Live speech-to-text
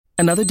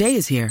Another day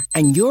is here,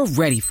 and you're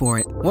ready for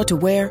it. What to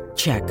wear?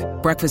 Check.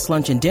 Breakfast,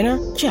 lunch, and dinner?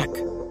 Check.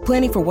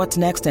 Planning for what's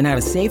next and how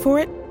to save for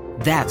it?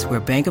 That's where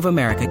Bank of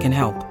America can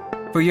help.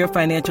 For your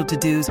financial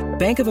to-dos,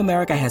 Bank of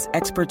America has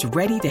experts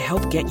ready to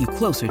help get you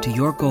closer to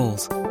your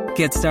goals.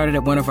 Get started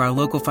at one of our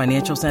local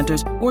financial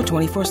centers or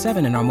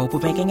 24/7 in our mobile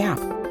banking app.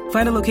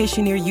 Find a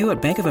location near you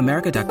at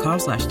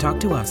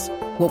bankofamerica.com/talktous.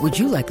 What would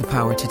you like the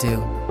power to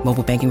do?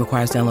 Mobile banking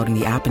requires downloading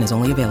the app and is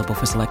only available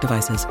for select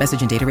devices.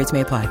 Message and data rates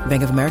may apply.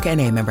 Bank of America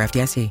N.A., member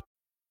FDIC.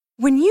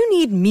 When you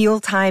need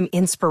mealtime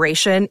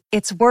inspiration,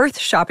 it's worth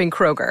shopping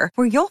Kroger,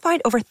 where you'll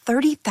find over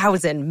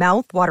 30,000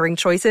 mouth-watering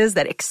choices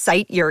that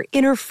excite your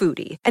inner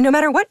foodie. And no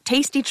matter what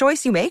tasty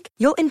choice you make,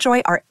 you'll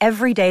enjoy our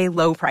everyday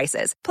low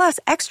prices, plus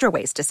extra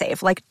ways to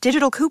save, like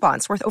digital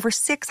coupons worth over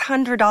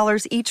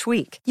 $600 each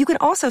week. You can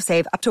also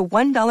save up to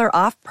 $1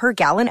 off per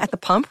gallon at the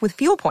pump with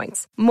fuel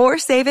points. More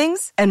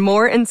savings and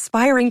more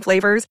inspiring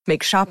flavors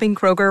make shopping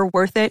Kroger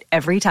worth it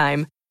every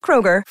time.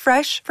 Kroger,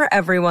 fresh for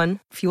everyone.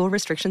 Fuel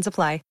restrictions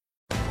apply.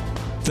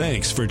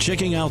 Thanks for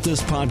checking out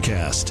this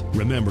podcast.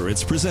 Remember,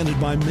 it's presented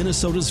by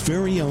Minnesota's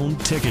very own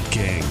Ticket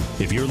King.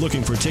 If you're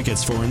looking for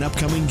tickets for an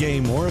upcoming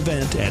game or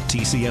event at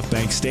TCF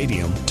Bank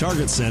Stadium,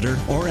 Target Center,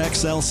 or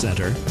XL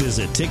Center,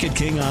 visit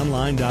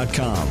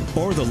TicketKingOnline.com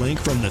or the link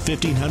from the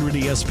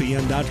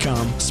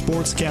 1500ESPN.com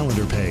sports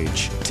calendar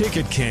page.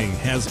 Ticket King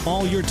has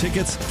all your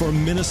tickets for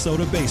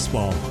Minnesota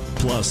baseball,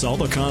 plus all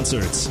the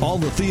concerts, all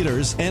the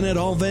theaters, and at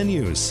all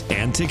venues.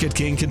 And Ticket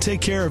King can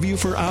take care of you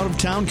for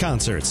out-of-town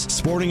concerts,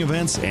 sporting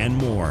events, and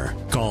more.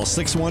 Call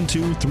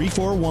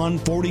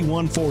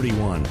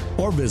 612-341-4141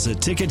 or visit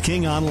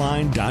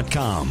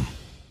TicketKingOnline.com.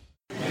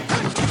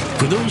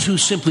 For those who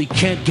simply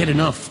can't get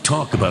enough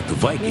talk about the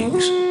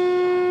Vikings,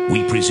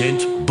 we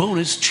present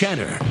Bonus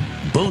Chatter.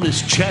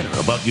 Bonus chatter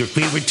about your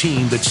favorite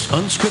team that's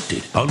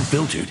unscripted,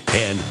 unfiltered,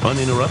 and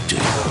uninterrupted.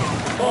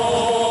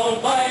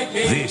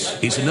 This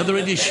is another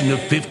edition of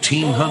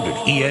 1500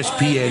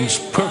 ESPN's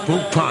Purple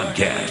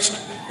Podcast.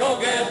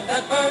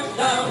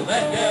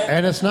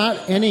 And it's not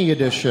any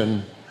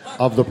edition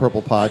of the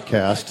Purple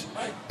Podcast.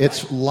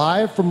 It's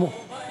live from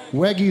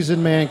Weggies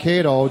in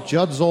Mankato.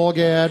 Judd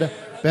Zolgad,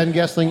 Ben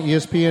Gessling,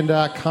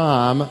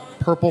 ESPN.com,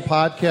 Purple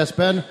Podcast.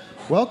 Ben,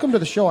 welcome to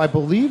the show. I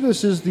believe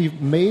this is the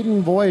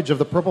maiden voyage of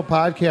the Purple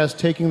Podcast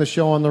taking the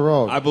show on the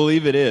road. I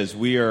believe it is.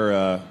 We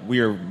are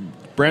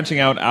branching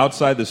out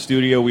outside the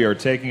studio. We are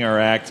taking our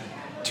act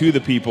to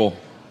the people.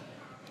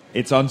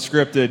 It's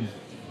unscripted.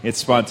 It's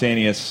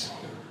spontaneous.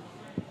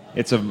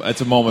 It's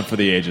a moment for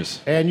the ages.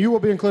 And you will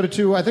be included,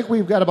 too. I think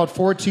we've got about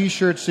 4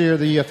 T-shirts here,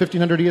 the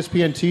 1500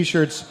 ESPN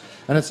T-shirts.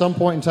 And at some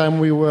point in time,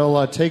 we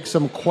will take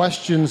some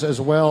questions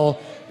as well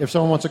if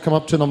someone wants to come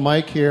up to the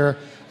mic here.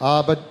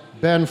 But,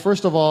 Ben,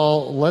 first of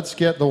all, let's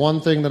get the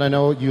one thing that I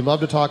know you love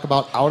to talk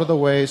about out of the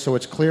way so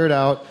it's cleared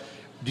out.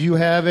 Do you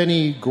have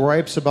any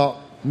gripes about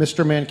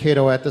Mr.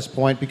 Mankato at this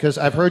point? Because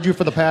I've heard you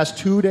for the past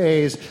 2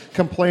 days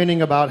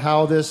complaining about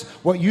how this,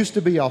 what used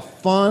to be a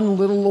fun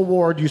little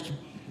award,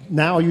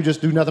 now you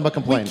just do nothing but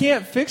complain. We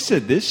can't fix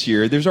it this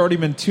year. There's already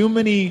been too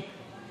many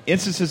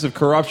instances of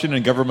corruption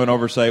and government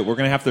oversight. We're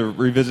going to have to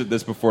revisit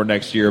this before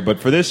next year. But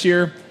for this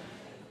year,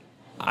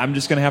 I'm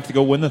just going to have to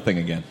go win the thing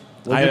again.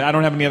 I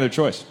don't have any other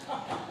choice.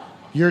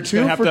 You're two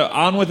have to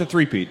on with a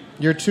three-peat.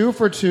 You're 2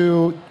 for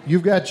 2.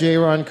 You've got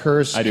J-Ron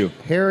Curse. I do.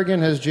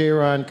 Harrigan has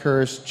J-Ron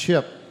Curse.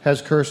 Chip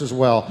has Curse as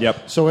well.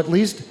 Yep. So at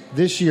least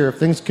this year, if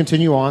things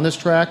continue on this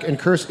track, and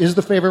Curse is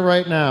the favorite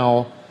right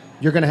now,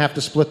 you're going to have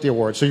to split the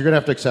award. So you're going to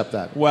have to accept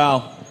that.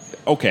 Well,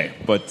 okay,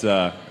 but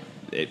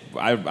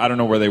I don't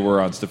know where they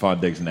were on Stephon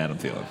Diggs and Adam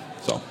Thielen.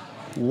 So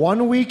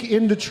 1 week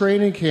into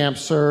training camp,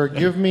 sir,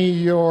 give me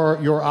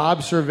your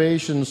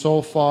observations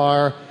so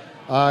far,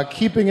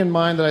 keeping in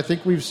mind that I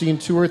think we've seen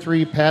 2 or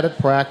 3 padded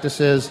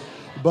practices,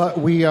 but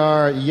we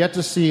are yet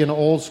to see an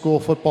old-school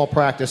football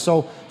practice.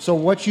 So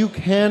what you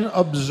can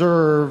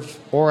observe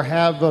or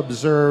have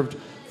observed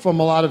from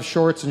a lot of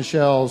shorts and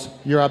shells,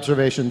 your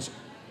observations.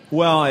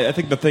 Well, I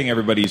think the thing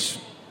everybody's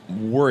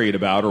worried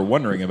about or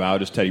wondering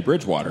about is Teddy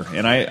Bridgewater.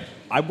 And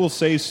I will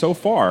say so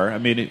far, I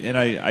mean, and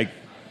I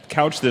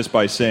couch this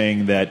by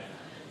saying that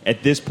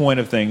at this point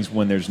of things,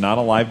 when there's not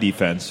a live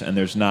defense and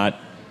there's not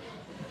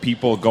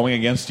people going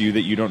against you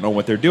that you don't know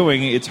what they're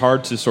doing, it's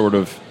hard to sort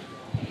of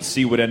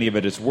see what any of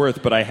it is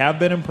worth. But I have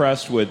been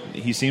impressed with,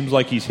 he seems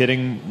like he's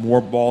hitting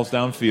more balls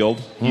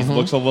downfield. He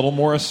looks a little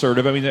more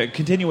assertive. I mean, a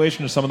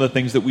continuation of some of the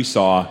things that we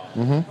saw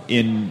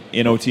in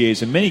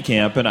OTAs and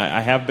minicamp, and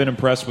I have been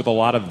impressed with a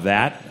lot of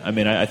that. I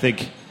mean, I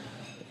think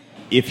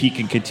if he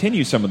can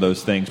continue some of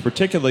those things,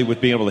 particularly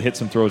with being able to hit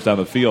some throws down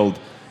the field,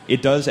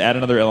 it does add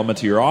another element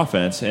to your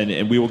offense,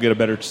 and we will get a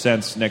better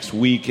sense next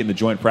week in the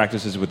joint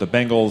practices with the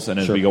Bengals and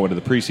as we go into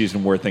the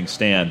preseason where things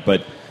stand.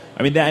 But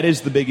I mean, that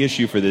is the big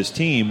issue for this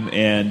team,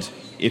 and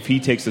if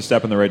he takes the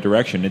step in the right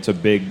direction, it's a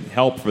big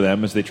help for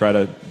them as they try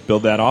to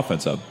build that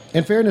offense up.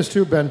 In fairness,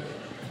 too, Ben,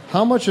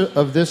 how much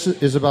of this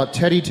is about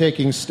Teddy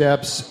taking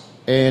steps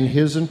and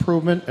his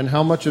improvement, and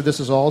how much of this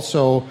is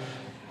also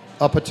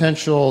a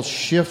potential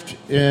shift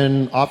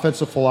in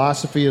offensive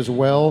philosophy as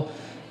well?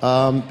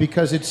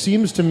 Because it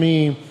seems to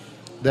me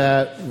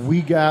that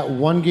we got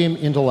one game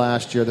into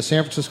last year. The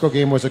San Francisco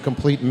game was a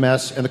complete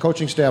mess, and the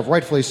coaching staff,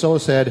 rightfully so,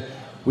 said,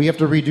 we have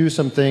to redo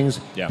some things.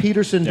 Yeah.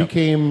 Peterson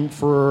became,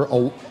 for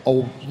a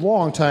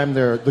long time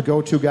there, the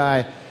go-to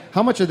guy.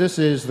 How much of this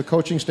is the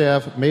coaching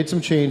staff made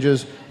some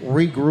changes,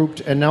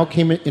 regrouped, and now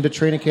came into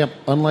training camp,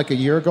 unlike a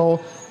year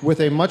ago, with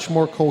a much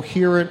more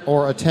coherent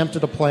or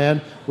attempted a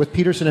plan with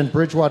Peterson and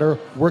Bridgewater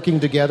working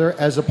together,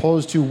 as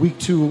opposed to week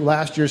 2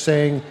 last year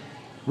saying,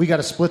 we got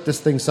to split this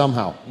thing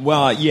somehow?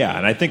 Well, yeah,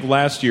 and I think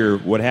last year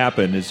what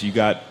happened is you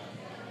got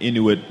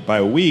into it by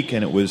a week,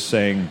 and it was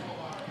saying,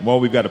 well,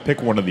 we've got to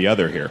pick one or the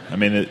other here. I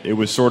mean, it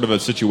was sort of a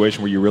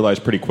situation where you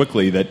realized pretty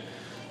quickly that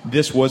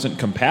this wasn't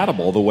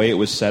compatible the way it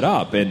was set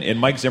up. And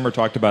Mike Zimmer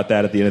talked about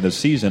that at the end of the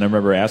season. I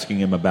remember asking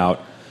him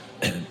about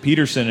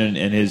Peterson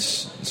and his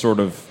sort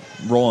of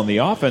role in the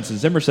offense, and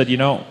Zimmer said,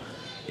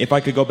 if I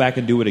could go back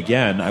and do it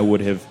again, I would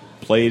have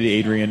played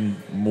Adrian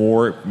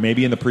more,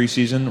 maybe in the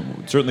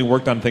preseason, certainly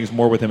worked on things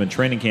more with him in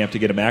training camp to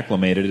get him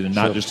acclimated and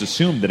not just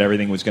assumed that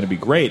everything was going to be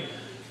great.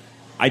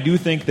 I do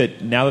think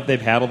that now that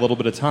they've had a little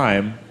bit of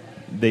time,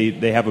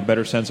 they have a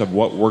better sense of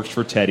what works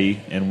for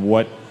Teddy and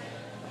what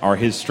are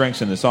his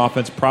strengths in this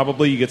offense.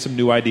 Probably you get some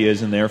new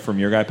ideas in there from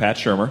your guy, Pat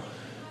Shurmur,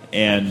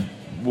 and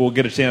we'll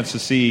get a chance to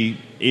see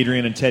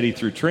Adrian and Teddy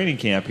through training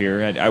camp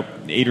here.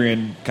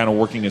 Adrian kind of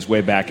working his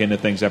way back into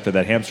things after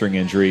that hamstring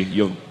injury.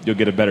 You'll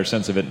get a better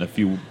sense of it in a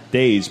few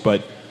days,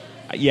 but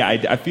yeah,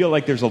 I feel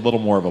like there's a little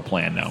more of a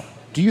plan now.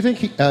 Do you think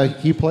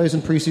he plays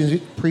in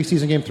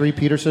preseason game 3,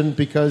 Peterson?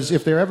 Because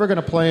if they're ever going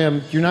to play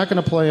him, you're not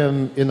going to play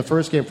him in the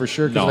first game for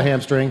sure because of the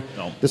hamstring.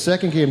 No. The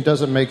second game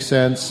doesn't make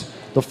sense.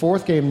 The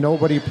fourth game,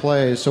 nobody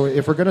plays. So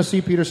if we're going to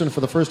see Peterson for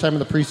the first time in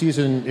the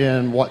preseason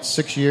in,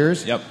 6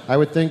 years? Yep. I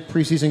would think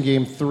preseason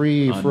game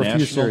 3 on for a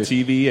few series.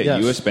 national TV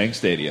at US Bank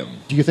Stadium.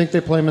 Do you think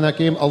they play him in that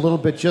game a little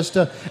bit just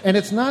to... And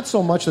it's not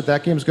so much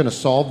that game is going to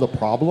solve the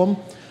problem,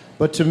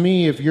 but to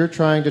me, if you're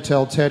trying to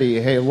tell Teddy,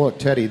 hey, look,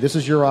 Teddy, this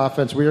is your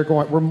offense. We're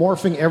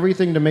morphing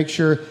everything to make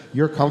sure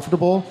you're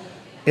comfortable.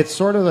 It's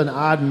sort of an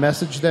odd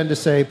message then to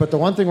say, but the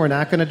one thing we're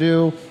not going to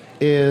do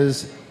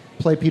is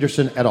play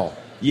Peterson at all.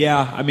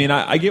 Yeah, I mean,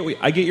 I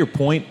get your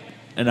point,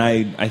 and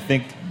I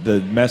think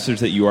the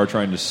message that you are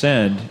trying to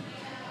send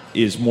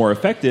is more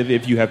effective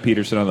if you have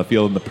Peterson on the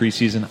field in the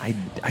preseason.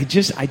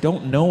 I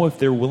don't know if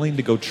they're willing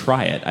to go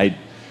try it.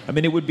 I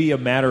mean, it would be a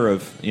matter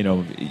of,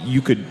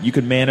 you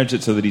could manage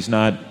it so that he's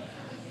not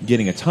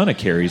getting a ton of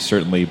carries,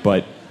 certainly,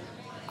 but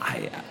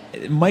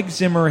Mike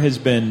Zimmer has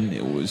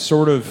been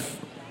sort of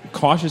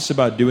cautious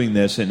about doing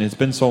this, and it's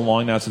been so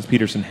long now since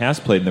Peterson has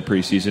played in the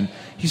preseason.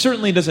 He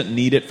certainly doesn't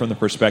need it from the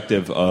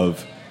perspective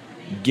of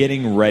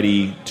getting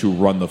ready to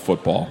run the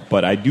football,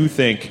 but I do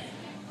think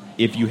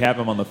if you have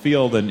him on the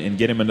field and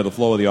get him into the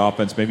flow of the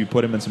offense, maybe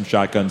put him in some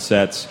shotgun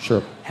sets,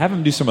 have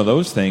him do some of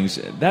those things,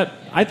 that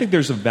I think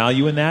there's a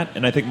value in that,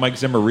 and I think Mike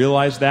Zimmer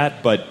realized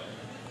that, but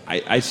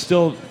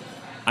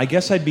I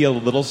guess I'd be a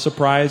little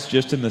surprised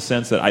just in the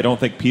sense that I don't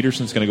think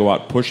Peterson's going to go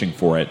out pushing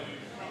for it.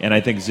 And I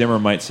think Zimmer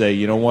might say,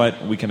 you know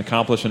what, we can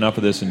accomplish enough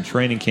of this in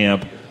training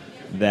camp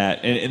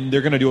that, and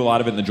they're going to do a lot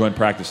of it in the joint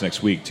practice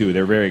next week, too.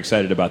 They're very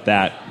excited about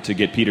that, to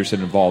get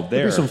Peterson involved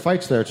there. There'll be some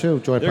fights there,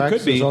 too. Joint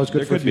practice is always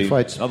good for a few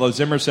fights. Although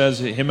Zimmer says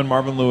him and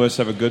Marvin Lewis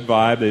have a good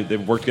vibe.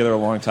 They've worked together a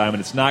long time, and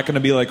it's not going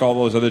to be like all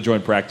those other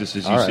joint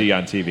practices you see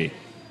on TV.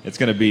 It's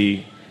going to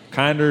be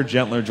kinder,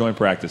 gentler joint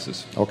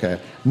practices. Okay.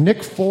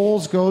 Nick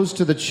Foles goes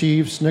to the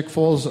Chiefs. Nick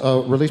Foles,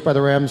 released by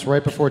the Rams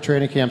right before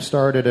training camp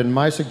started. And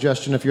my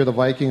suggestion, if you're the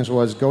Vikings,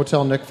 was go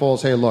tell Nick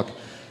Foles, hey, look,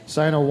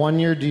 sign a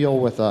 1-year deal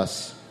with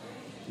us.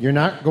 You're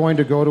not going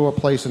to go to a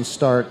place and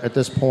start at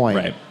this point.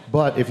 Right.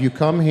 But if you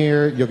come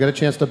here, you'll get a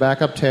chance to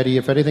back up Teddy.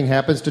 If anything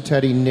happens to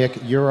Teddy,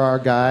 Nick, you're our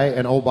guy.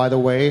 And, oh, by the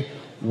way,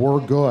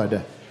 we're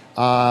good.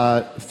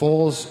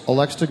 Foles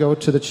elects to go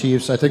to the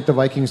Chiefs. I think the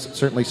Vikings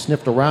certainly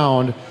sniffed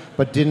around,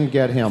 but didn't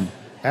get him.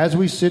 As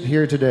we sit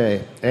here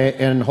today,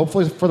 and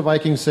hopefully for the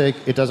Vikings' sake,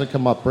 it doesn't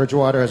come up.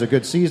 Bridgewater has a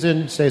good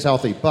season, stays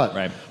healthy.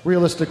 But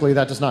realistically,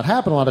 that does not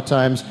happen a lot of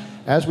times.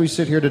 As we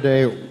sit here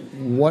today,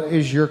 what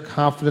is your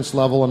confidence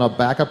level in a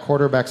backup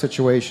quarterback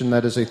situation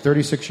that is a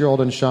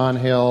 36-year-old in Sean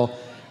Hill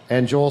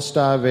and Joel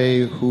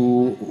Stave,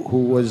 who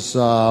was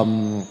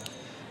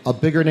a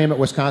bigger name at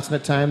Wisconsin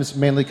at times,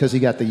 mainly because he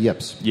got the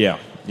yips? Yeah.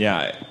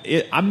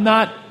 I'm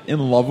not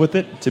in love with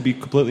it, to be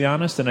completely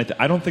honest, and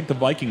I don't think the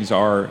Vikings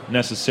are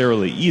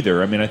necessarily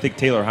either. I mean, I think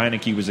Taylor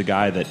Heineke was a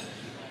guy that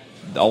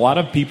a lot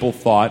of people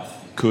thought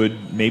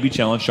could maybe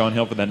challenge Sean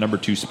Hill for that number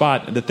 2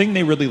 spot. And the thing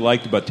they really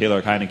liked about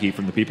Taylor Heineke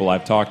from the people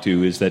I've talked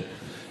to is that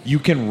you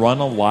can run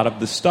a lot of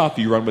the stuff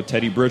you run with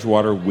Teddy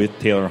Bridgewater with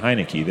Taylor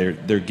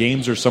Heineke. Their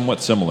games are somewhat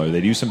similar.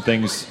 They do some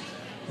things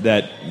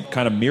that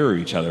kind of mirror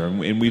each other.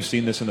 And we've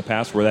seen this in the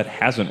past where that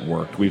hasn't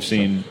worked. We've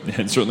seen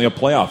and certainly a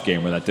playoff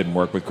game where that didn't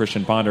work with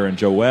Christian Ponder and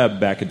Joe Webb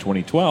back in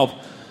 2012.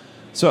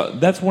 So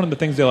that's one of the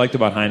things they liked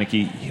about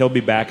Heineke. He'll be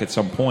back at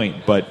some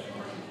point. But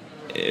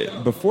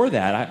before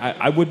that,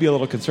 I would be a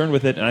little concerned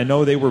with it. And I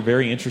know they were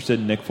very interested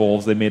in Nick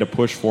Foles. They made a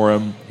push for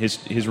him.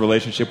 His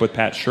relationship with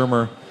Pat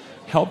Shurmur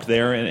helped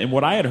there. And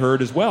what I had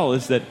heard as well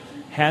is that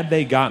had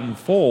they gotten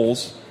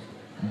Foles,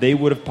 they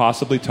would have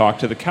possibly talked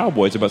to the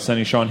Cowboys about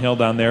sending Shaun Hill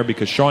down there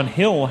because Shaun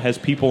Hill has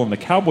people in the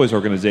Cowboys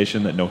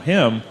organization that know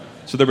him,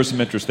 so there was some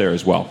interest there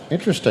as well.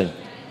 Interesting.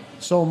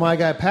 So my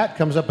guy Pat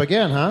comes up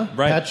again, huh?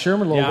 Right. Pat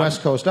Sherman, little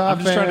West Coast offense.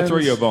 I'm just trying to throw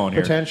you a bone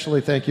here.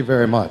 Potentially, thank you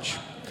very much.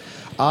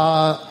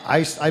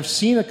 I've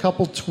seen a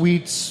couple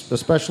tweets,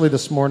 especially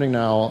this morning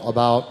now,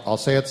 about, I'll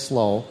say it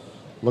slow,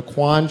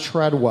 Laquan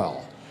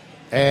Treadwell.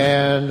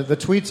 And the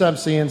tweets I'm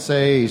seeing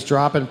say he's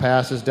dropping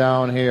passes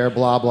down here,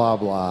 blah, blah,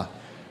 blah.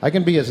 I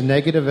can be as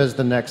negative as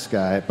the next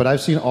guy, but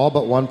I've seen all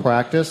but one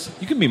practice.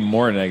 You can be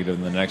more negative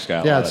than the next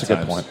guy. Yeah, that's a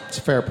good point. It's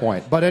a fair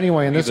point. But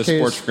anyway, in this case... the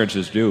sports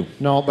grinches do.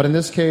 No, but in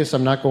this case,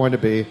 I'm not going to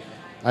be.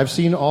 I've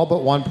seen all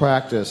but one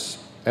practice,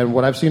 and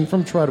what I've seen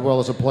from Treadwell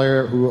is a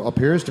player who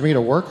appears to me to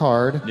work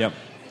hard,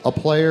 a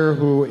player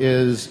who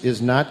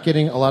is not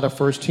getting a lot of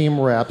first-team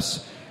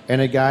reps,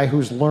 and a guy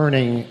who's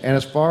learning. And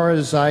as far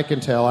as I can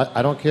tell,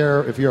 I don't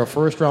care if you're a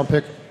first-round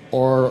pick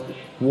or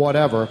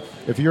whatever.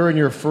 If you're in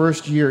your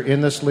first year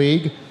in this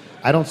league,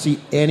 I don't see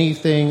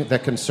anything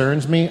that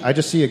concerns me. I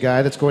just see a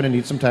guy that's going to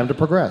need some time to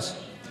progress.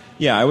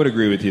 Yeah, I would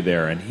agree with you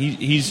there. And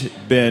he's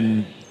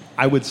been,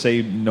 I would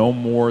say, no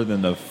more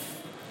than the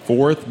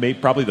fourth, maybe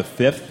probably the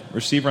fifth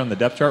receiver on the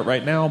depth chart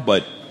right now.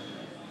 But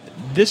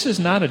this is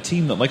not a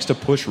team that likes to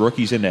push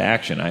rookies into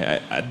action.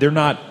 They're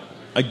not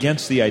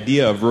against the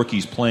idea of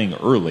rookies playing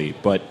early,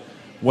 but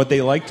what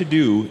they like to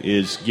do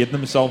is give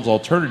themselves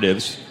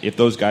alternatives if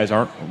those guys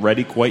aren't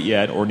ready quite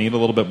yet or need a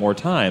little bit more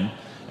time.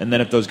 And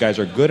then if those guys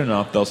are good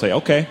enough, they'll say,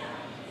 okay,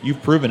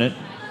 you've proven it.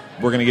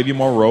 We're going to give you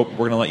more rope. We're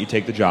going to let you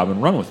take the job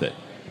and run with it.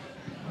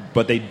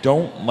 But they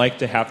don't like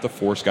to have to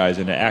force guys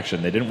into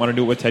action. They didn't want to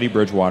do it with Teddy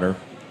Bridgewater.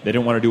 They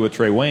didn't want to do it with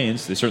Trey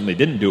Waynes. They certainly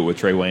didn't do it with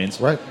Trey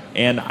Waynes. Right.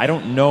 And I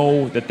don't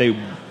know that they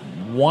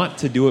want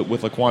to do it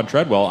with Laquan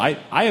Treadwell.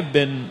 I have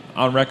been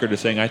on record as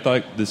saying I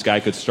thought this guy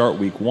could start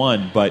week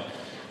one, but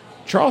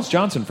Charles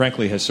Johnson,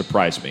 frankly, has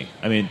surprised me.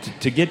 I mean,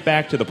 to get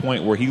back to the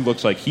point where he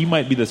looks like he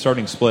might be the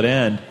starting split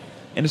end,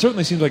 and it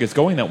certainly seems like it's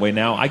going that way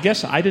now. I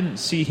guess I didn't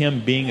see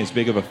him being as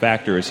big of a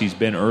factor as he's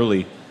been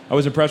early. I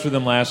was impressed with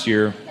him last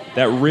year.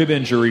 That rib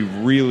injury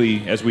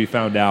really, as we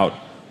found out,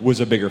 was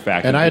a bigger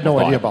factor. And I had no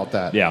idea about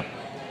that. Yeah.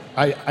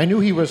 I knew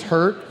he was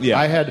hurt.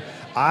 Yeah.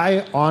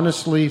 I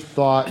honestly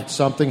thought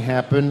something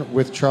happened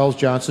with Charles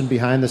Johnson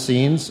behind the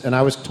scenes, and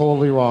I was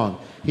totally wrong.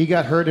 He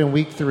got hurt in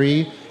week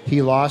 3.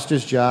 He lost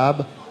his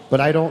job, but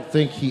I don't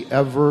think he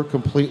ever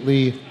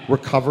completely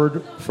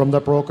recovered from the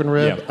broken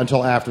rib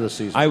until after the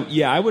season.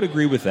 I would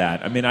agree with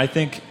that. I mean, I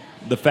think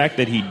the fact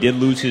that he did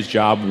lose his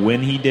job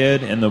when he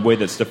did and the way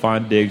that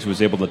Stephon Diggs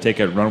was able to take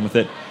it and run with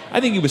it,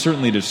 I think he was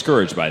certainly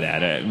discouraged by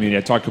that. I mean,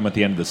 I talked to him at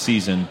the end of the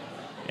season,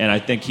 and I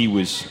think he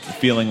was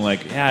feeling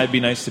like, it'd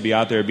be nice to be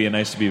out there. It'd be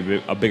nice to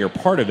be a bigger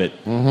part of it.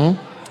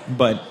 Mm-hmm.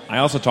 But I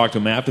also talked to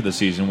him after the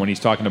season when he's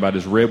talking about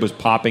his rib was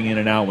popping in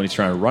and out when he's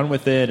trying to run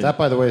with it. That,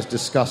 by the way, is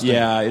disgusting.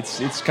 Yeah,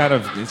 it's kind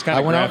of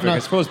graphic. I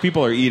suppose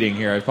people are eating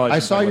here. I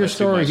saw your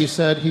story. He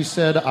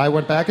said, I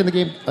went back in the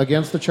game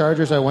against the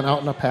Chargers. I went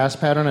out in a pass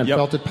pattern and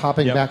felt it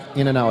popping back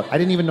in and out. I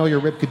didn't even know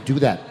your rib could do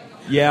that.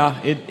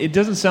 Yeah, it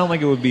doesn't sound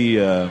like it would be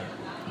a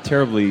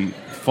terribly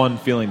fun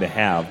feeling to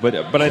have.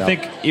 But I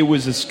think it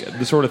was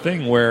the sort of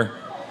thing where,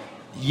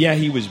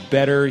 he was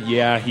better.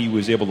 Yeah, he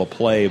was able to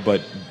play,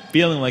 but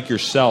feeling like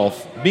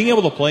yourself, being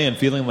able to play and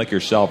feeling like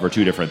yourself are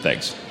two different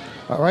things.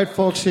 All right,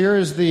 folks, here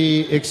is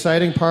the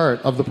exciting part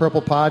of the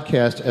Purple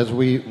Podcast as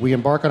we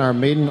embark on our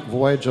maiden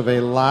voyage of a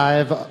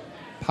live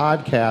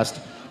podcast.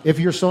 If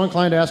you're so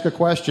inclined to ask a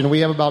question, we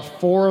have about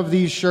 4 of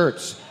these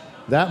shirts.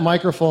 That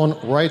microphone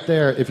right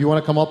there, if you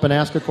want to come up and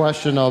ask a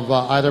question of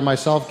either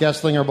myself,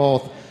 Gessling, or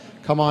both,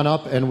 come on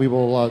up and we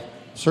will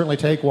certainly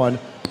take one.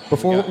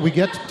 Before we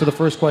get to the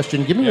first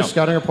question, give me your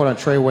scouting report on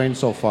Trey Waynes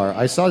so far.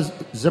 I saw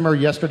Zimmer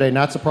yesterday,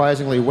 not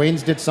surprisingly.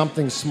 Waynes did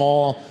something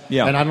small,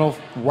 and I don't know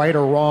if right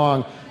or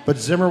wrong, but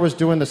Zimmer was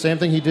doing the same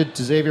thing he did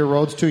to Xavier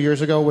Rhodes 2 years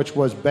ago, which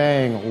was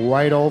bang,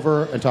 right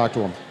over and talk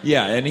to him.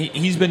 Yeah, and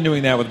he's been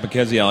doing that with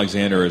Mackenzie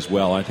Alexander as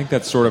well. I think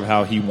that's sort of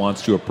how he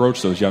wants to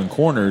approach those young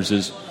corners,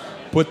 is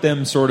put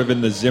them sort of in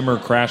the Zimmer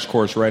crash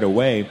course right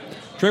away.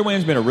 Trey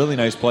Waynes made a really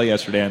nice play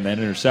yesterday on that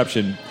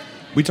interception.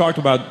 We talked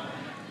about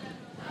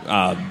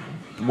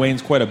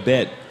Waynes quite a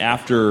bit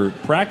after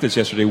practice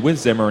yesterday with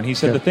Zimmer, and he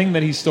said the thing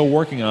that he's still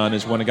working on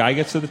is when a guy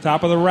gets to the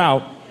top of the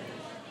route,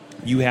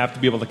 you have to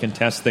be able to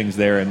contest things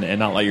there and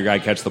not let your guy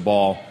catch the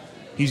ball.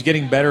 He's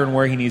getting better in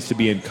where he needs to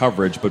be in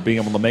coverage, but being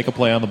able to make a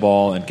play on the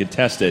ball and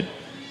contest it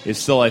is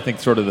still, I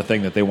think, sort of the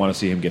thing that they want to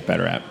see him get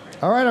better at.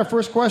 All right, our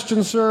first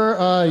question,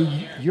 sir.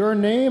 Your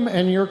name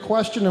and your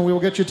question, and we will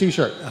get you a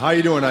T-shirt. How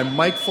you doing? I'm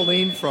Mike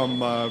Feline from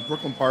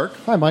Brooklyn Park.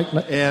 Hi, Mike.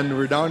 And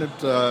we're down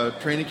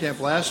at training camp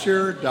last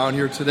year, down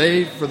here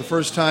today for the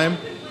first time.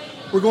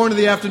 We're going to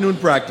the afternoon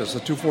practice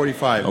at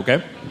 2:45.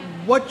 Okay.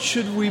 what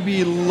should we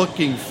be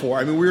looking for?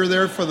 I mean, we were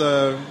there for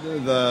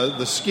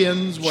the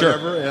skins,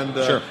 whatever, and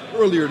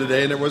earlier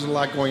today, and there wasn't a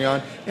lot going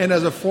on. And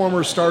as a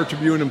former Star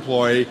Tribune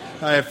employee,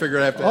 I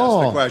figured I have to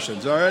ask the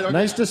questions. All right, okay.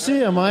 Nice to see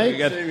you, Mike. You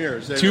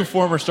got two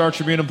former Star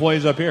Tribune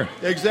employees up here.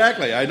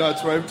 Exactly. I know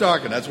that's what I'm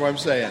talking. That's what I'm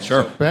saying.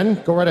 Sure. So,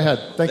 Ben, go right ahead.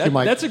 Thank you,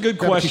 Mike. That's a good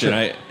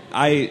question.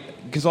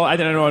 Because I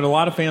know a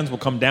lot of fans will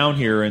come down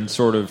here and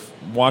sort of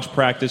watch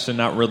practice and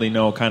not really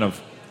know kind of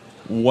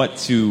what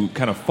to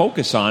kind of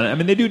focus on. I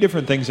mean, they do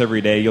different things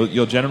every day.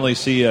 You'll generally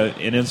see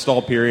an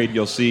install period.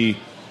 You'll see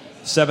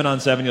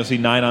 7-on-7. You'll see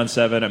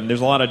 9-on-7. I mean,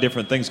 there's a lot of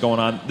different things going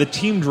on. The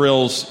team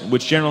drills,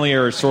 which generally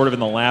are sort of in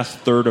the last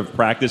third of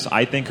practice,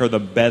 I think are the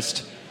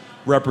best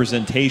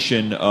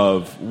representation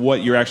of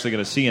what you're actually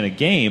going to see in a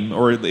game,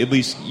 or at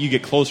least you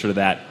get closer to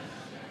that.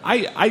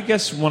 I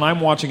guess when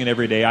I'm watching it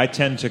every day, I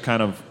tend to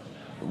kind of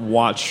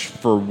watch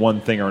for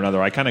one thing or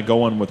another. I kind of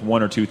go in with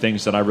one or two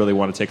things that I really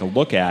want to take a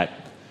look at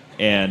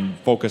and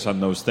focus on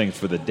those things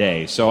for the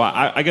day. So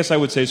I guess I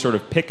would say sort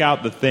of pick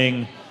out the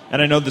thing,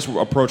 and I know this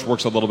approach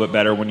works a little bit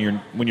better when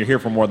you're here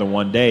for more than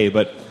one day,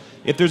 but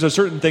if there's a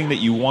certain thing that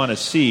you want to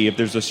see, if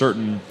there's a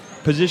certain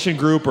position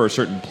group or a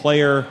certain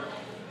player,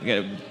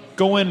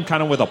 go in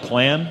kind of with a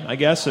plan, I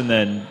guess,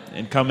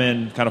 and come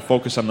in, kind of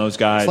focus on those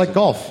guys. It's like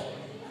golf.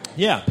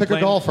 Yeah. Pick a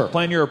golfer.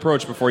 Plan your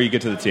approach before you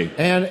get to the tee.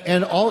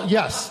 And all,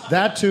 yes,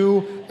 that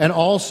too, and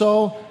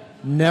also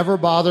never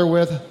bother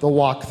with the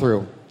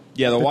walkthrough.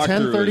 Yeah, the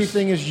walkthrough 10:30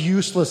 thing is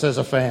useless as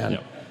a fan.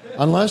 Yeah.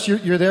 Unless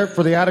you're there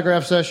for the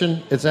autograph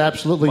session, it's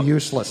absolutely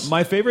useless.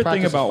 My favorite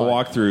thing about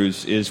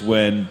walkthroughs is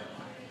when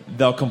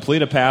they'll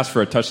complete a pass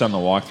for a touchdown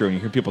on the walkthrough and you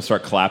hear people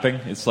start clapping.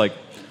 It's like,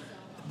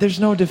 there's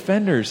no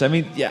defenders. I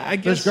mean, yeah, I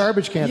guess. There's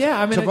garbage cans. Yeah,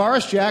 I mean,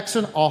 Tavares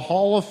Jackson, a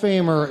Hall of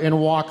Famer in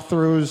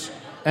walkthroughs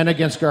and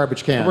against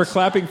garbage cans. We're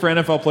clapping for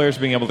NFL players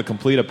being able to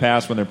complete a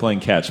pass when they're playing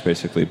catch,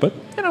 basically. But,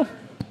 you know.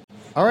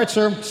 All right,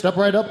 sir. Step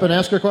right up and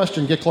ask your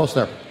question. Get close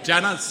there.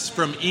 Jonas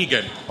from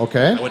Egan.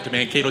 Okay. I went to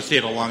Mankato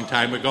State a long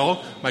time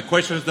ago. My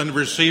question is on the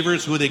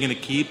receivers. Who are they going to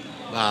keep?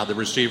 The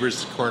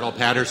receivers, Cordell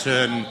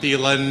Patterson,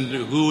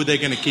 Thielen. Who are they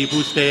going to keep?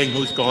 Who's staying?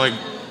 Who's going?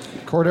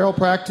 Cordell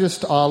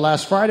practiced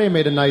last Friday,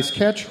 made a nice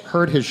catch,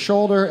 hurt his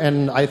shoulder,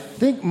 and I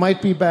think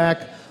might be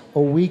back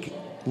a week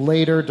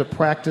later to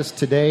practice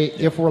today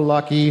if we're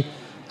lucky.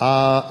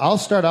 I'll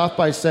start off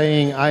by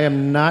saying I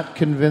am not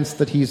convinced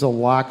that he's a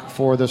lock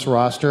for this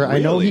roster. Really? I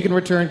know he can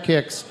return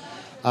kicks,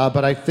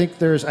 but I think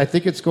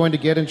it's going to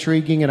get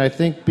intriguing, and I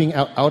think being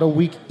out a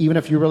week, even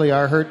if you really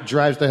are hurt,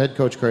 drives the head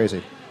coach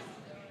crazy.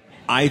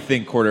 I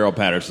think Cordell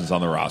Patterson's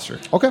on the roster.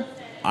 Okay.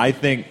 I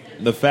think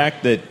the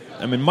fact that,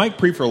 Mike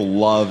Prefer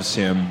loves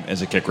him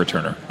as a kick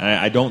returner.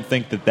 I don't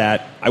think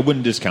that I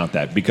wouldn't discount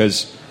that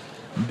because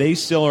they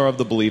still are of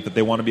the belief that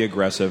they want to be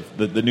aggressive.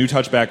 The new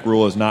touchback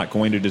rule is not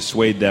going to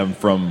dissuade them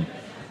from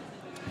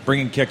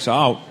bringing kicks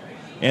out.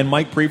 And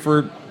Mike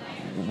Prefer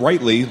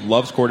rightly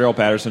loves Cordell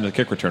Patterson as a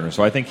kick returner.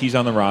 So I think he's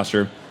on the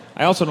roster.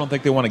 I also don't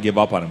think they want to give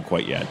up on him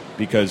quite yet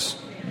because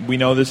we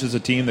know this is a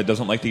team that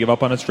doesn't like to give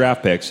up on its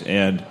draft picks.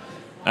 And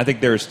I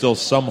think there is still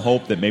some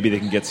hope that maybe they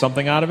can get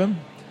something out of him.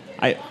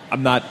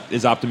 I'm not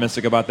as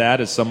optimistic about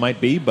that as some might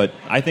be, but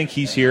I think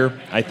he's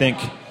here. I think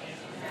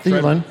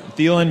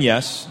Thielen,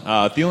 yes.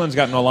 Thielen's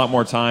gotten a lot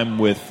more time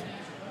with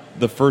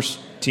the first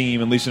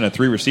team, at least in a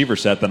 3-receiver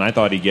set, than I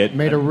thought he'd get.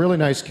 Made a really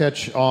nice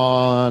catch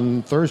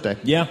on Thursday.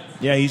 Yeah.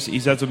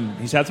 He's had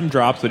some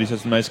drops, but he's had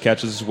some nice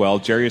catches as well.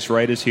 Jarius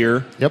Wright is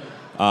here. Yep.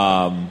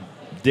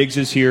 Diggs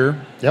is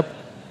here. Yep.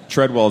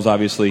 Treadwell is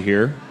obviously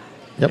here.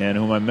 Yep. And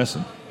who am I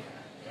missing?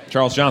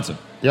 Charles Johnson.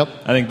 Yep.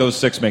 I think those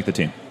 6 make the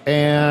team.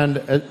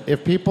 And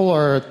if people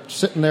are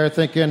sitting there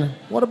thinking,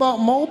 what about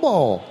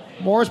Mobo?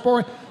 Morris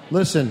Boring?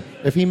 Listen,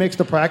 if he makes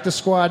the practice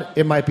squad,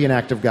 it might be an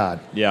act of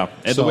God. Yeah,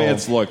 and the way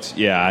it's looked,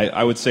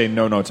 I would say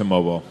no to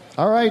Mobo.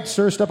 All right,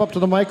 sir, step up to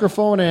the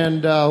microphone,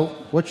 and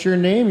what's your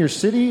name, your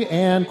city,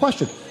 and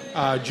question?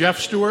 Jeff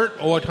Stewart,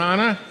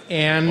 Owatonna,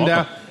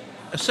 and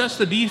assess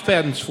the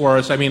defense for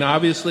us.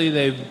 Obviously,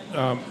 they've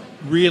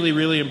really,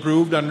 really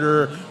improved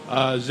under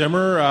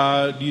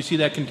Zimmer. Do you see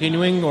that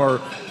continuing, or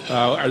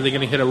are they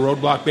going to hit a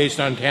roadblock based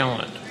on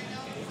talent?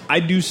 I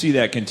do see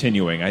that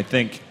continuing. I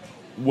think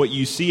what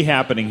you see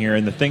happening here,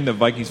 and the thing that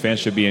Vikings fans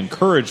should be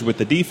encouraged with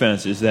the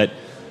defense, is that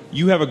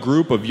you have a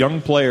group of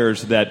young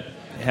players that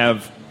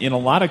have, in a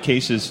lot of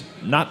cases,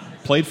 not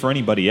played for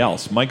anybody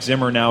else. Mike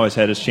Zimmer now has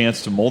had his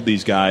chance to mold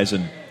these guys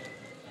and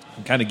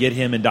kind of get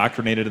him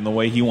indoctrinated in the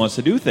way he wants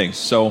to do things.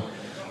 So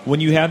when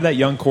you have that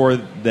young core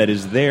that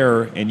is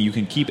there and you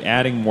can keep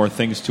adding more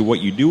things to what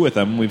you do with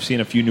them, we've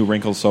seen a few new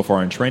wrinkles so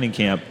far in training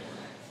camp.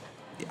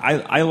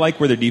 I like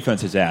where their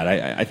defense is at.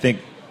 I think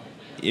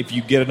if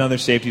you get another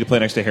safety to play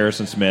next to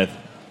Harrison Smith,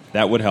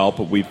 that would help.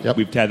 We've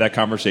had that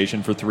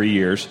conversation for 3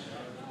 years.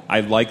 I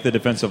like the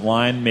defensive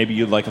line. Maybe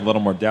you'd like a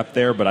little more depth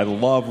there, but I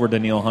love where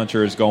Danielle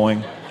Hunter is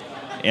going.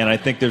 And I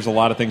think there's a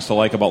lot of things to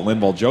like about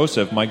Linval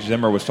Joseph. Mike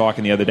Zimmer was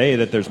talking the other day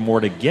that there's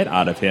more to get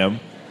out of him.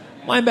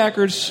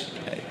 Linebackers,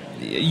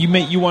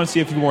 you want to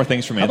see a few more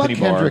things from Anthony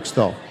Barr. How about Kendricks,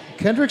 though?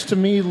 Kendricks, to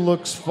me,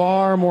 looks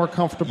far more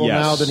comfortable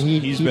now than he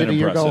did a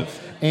year ago.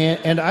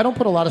 And I don't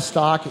put a lot of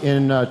stock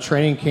in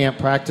training camp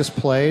practice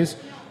plays,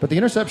 but the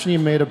interception he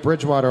made of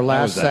Bridgewater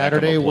last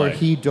Saturday where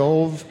he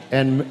dove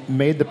and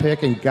made the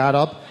pick and got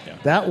up,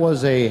 that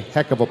was a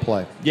heck of a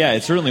play. Yeah,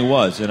 it certainly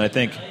was. And I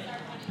think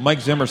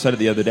Mike Zimmer said it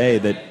the other day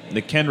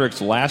that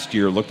Kendricks last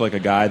year looked like a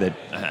guy that,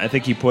 I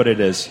think he put it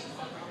as,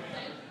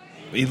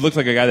 he looked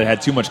like a guy that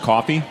had too much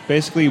coffee,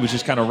 basically. He was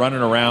just kind of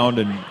running around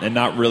and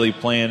not really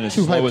playing as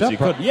slow as he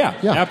could. Yeah,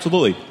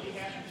 absolutely.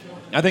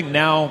 I think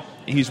now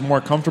he's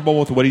more comfortable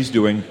with what he's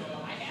doing.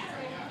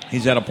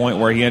 He's at a point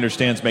where he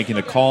understands making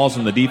the calls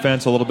and the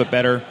defense a little bit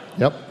better.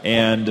 Yep.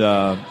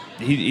 And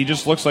he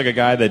just looks like a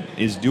guy that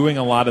is doing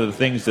a lot of the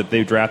things that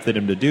they drafted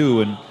him to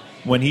do. And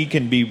when he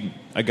can be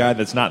a guy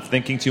that's not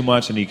thinking too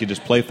much and he can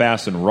just play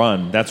fast and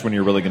run, that's when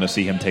you're really going to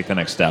see him take the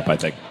next step, I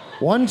think.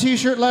 One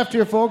T-shirt left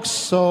here, folks.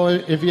 So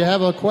if you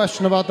have a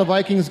question about the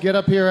Vikings, get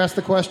up here, ask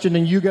the question,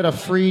 and you get a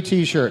free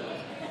T-shirt.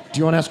 Do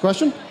you want to ask a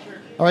question?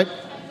 All right.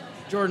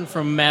 Jordan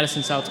from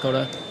Madison, South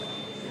Dakota.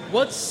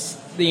 What's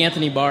the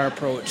Anthony Barr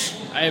approach?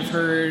 I've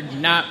heard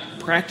not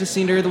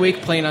practicing during the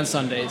week, playing on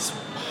Sundays.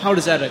 How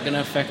is that going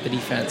to affect the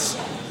defense?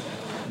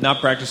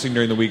 Not practicing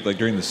during the week, like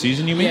during the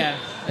season, you mean? Yeah.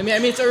 I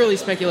mean, it's early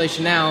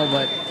speculation now,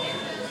 but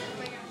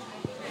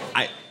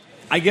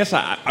I guess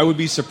I would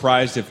be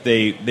surprised if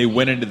they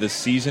went into the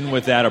season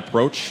with that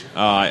approach.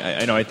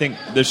 I think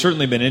there's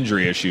certainly been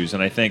injury issues,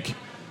 and I think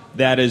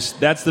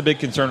that's the big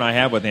concern I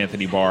have with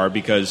Anthony Barr,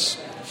 because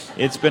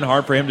it's been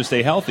hard for him to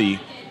stay healthy.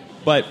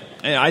 But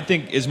I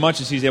think as much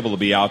as he's able to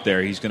be out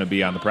there, he's going to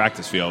be on the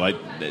practice field.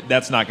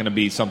 That's not going to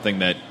be something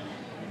that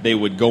they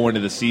would go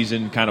into the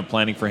season kind of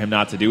planning for him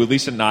not to do, at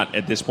least not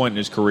at this point in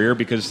his career,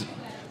 because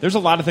there's a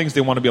lot of things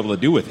they want to be able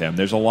to do with him.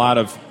 There's a lot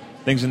of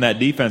things in that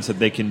defense that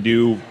they can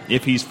do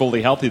if he's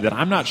fully healthy that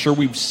I'm not sure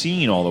we've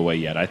seen all the way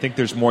yet. I think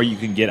there's more you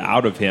can get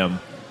out of him.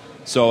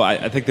 So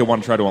I think they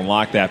want to try to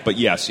unlock that. But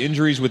yes,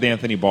 injuries with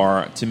Anthony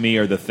Barr, to me,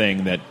 are the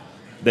thing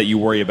that you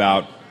worry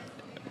about,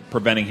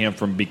 preventing him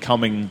from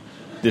becoming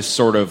this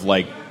sort of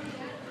like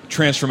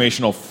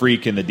transformational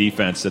freak in the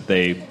defense that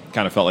they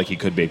kind of felt like he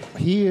could be.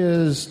 He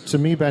is, to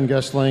me, Ben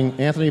Gessling,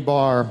 Anthony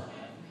Barr,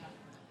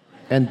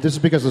 and this is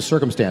because of the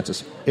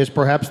circumstances, is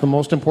perhaps the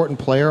most important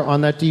player on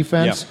that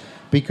defense. Yeah.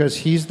 Because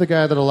he's the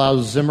guy that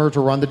allows Zimmer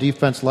to run the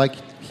defense like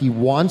he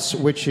wants,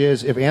 which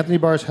is if Anthony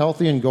Barr is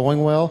healthy and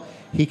going well,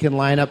 he can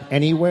line up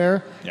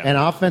anywhere. Yeah. And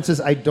offenses,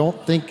 I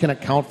don't think, can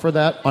account for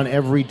that on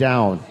every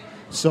down.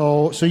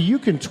 So you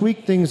can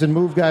tweak things and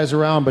move guys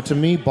around, but to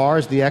me, Barr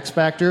is the X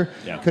factor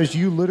because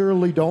you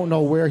literally don't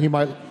know where he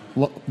might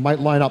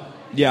line up.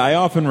 Yeah, I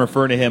often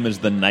refer to him as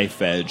the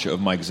knife edge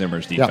of Mike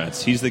Zimmer's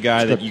defense. Yeah. He's the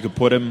guy that you could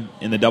put him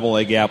in the double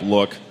A gap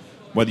look,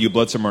 whether you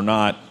blitz him or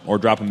not, or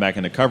drop him back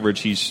into coverage.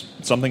 He's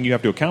something you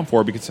have to account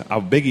for because how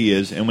big he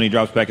is, and when he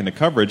drops back into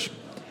coverage,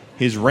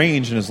 his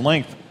range and his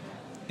length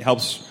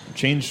helps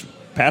change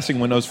passing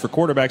windows for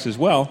quarterbacks as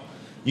well.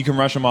 You can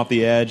rush him off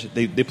the edge.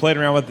 They played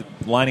around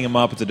with lining him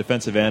up as a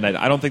defensive end.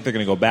 I don't think they're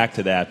going to go back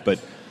to that, but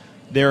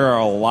there are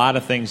a lot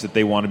of things that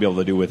they want to be able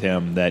to do with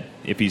him that,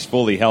 if he's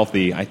fully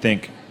healthy, I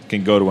think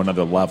can go to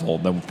another level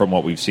than from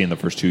what we've seen the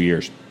first 2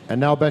 years. And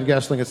now, Ben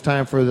Gessling, it's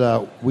time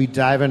for we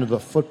dive into the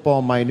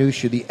football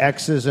minutia, the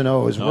X's and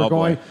O's. We're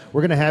going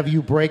to have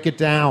you break it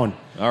down.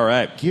 All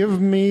right. Give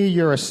me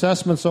your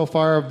assessment so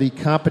far of the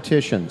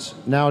competitions.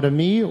 Now, to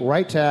me,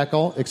 right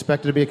tackle,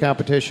 expected to be a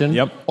competition.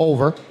 Yep.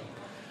 Over.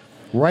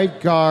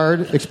 Right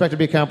guard, expected to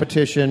be a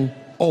competition.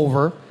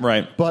 Over.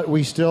 Right. But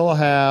we still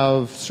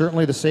have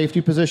certainly the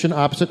safety position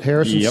opposite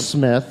Harrison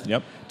Smith.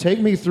 Yep. Take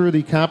me through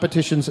the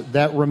competitions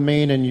that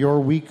remain in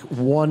your week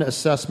one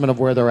assessment of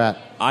where they're at.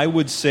 I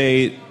would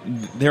say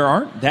there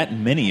aren't that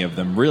many of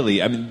them,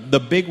 really. I mean,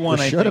 the big one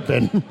there should have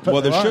been.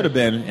 Well, there should have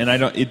been,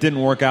 and it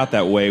didn't work out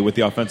that way with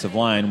the offensive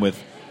line,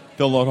 with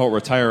Phil Lodeholt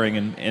retiring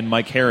and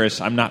Mike Harris.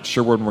 I'm not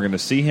sure when we're going to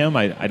see him.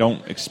 I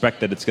don't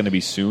expect that it's going to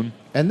be soon.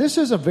 And this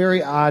is a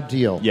very odd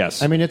deal.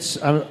 Yes. I mean, it's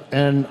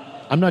and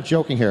I'm not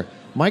joking here.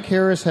 Mike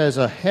Harris has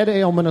a head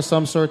ailment of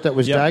some sort that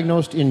was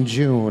diagnosed in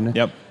June.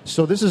 Yep.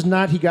 So this is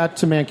not he got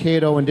to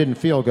Mankato and didn't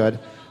feel good.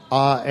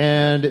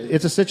 And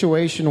it's a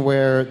situation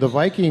where the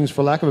Vikings,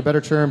 for lack of a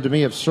better term, to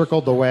me, have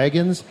circled the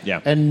wagons.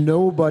 Yeah. And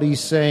nobody's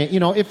saying,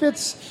 if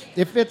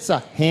it's a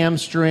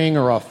hamstring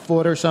or a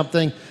foot or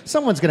something,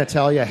 someone's going to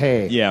tell you,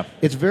 hey. Yeah.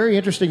 It's very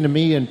interesting to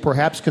me and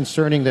perhaps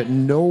concerning that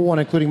no one,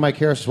 including Mike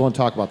Harris, is willing to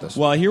talk about this.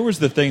 Well, here was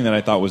the thing that I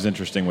thought was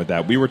interesting with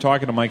that. We were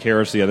talking to Mike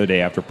Harris the other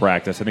day after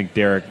practice. I think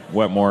Derek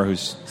Wetmore,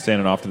 who's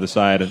standing off to the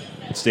side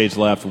at stage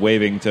left,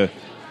 waving to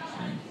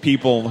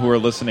people who are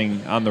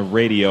listening on the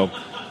radio.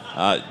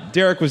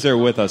 Derek was there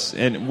with us,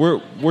 and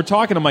we're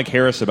talking to Mike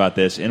Harris about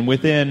this, and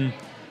within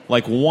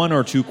like one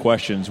or two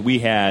questions, we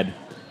had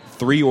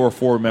 3 or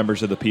 4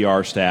 members of the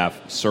PR staff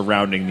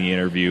surrounding the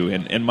interview,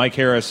 and Mike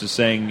Harris is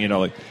saying,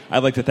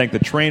 I'd like to thank the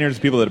trainers,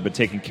 people that have been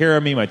taking care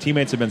of me, my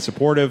teammates have been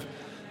supportive.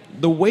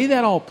 The way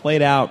that all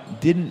played out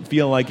didn't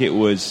feel like it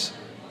was,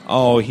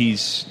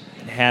 he's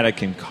had a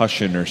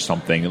concussion or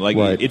something. Like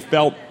it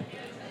felt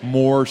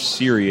more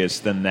serious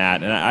than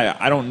that, and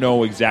I don't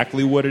know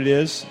exactly what it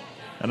is.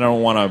 And I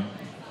don't want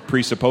to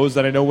presuppose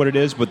that I know what it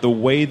is, but the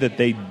way that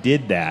they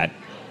did that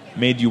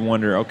made you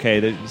wonder,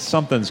 okay,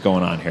 something's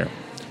going on here.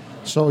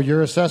 So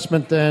your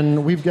assessment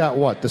then, we've got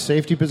what? The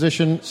safety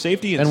position?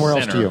 Safety and where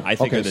center, else do you? I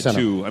think, are the center.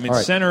 two. I mean,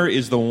 right. Center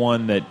is the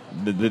one that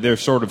they're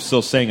sort of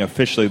still saying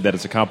officially that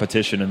it's a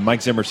competition. And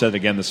Mike Zimmer said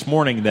again this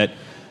morning that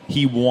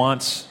he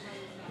wants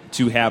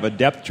to have a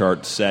depth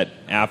chart set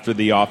after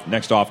the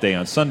next off day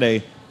on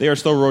Sunday. They are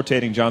still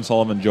rotating John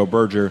Sullivan, Joe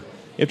Berger.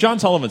 If John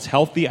Sullivan's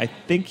healthy, I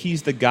think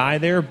he's the guy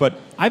there. But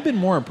I've been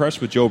more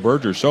impressed with Joe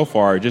Berger so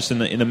far, just in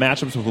the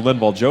matchups with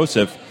Linval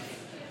Joseph.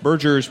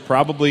 Berger's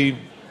probably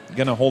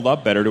going to hold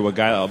up better to a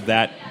guy of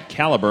that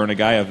caliber and a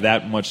guy of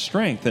that much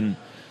strength. And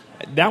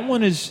that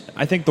one is,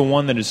 I think, the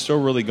one that is still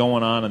really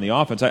going on in the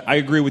offense. I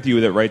agree with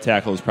you that right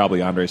tackle is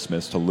probably Andre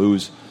Smith's to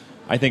lose.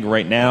 I think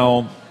right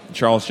now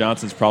Charles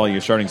Johnson's probably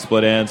your starting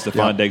split end.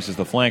 Stephon Diggs is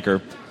the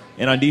flanker.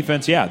 And on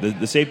defense,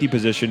 the safety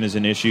position is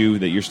an issue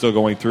that you're still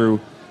going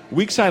through.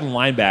 Weak side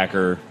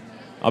linebacker,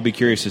 I'll be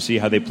curious to see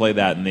how they play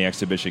that in the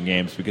exhibition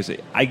games, because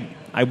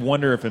I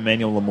wonder if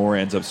Emmanuel Lamore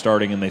ends up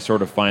starting and they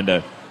sort of find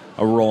a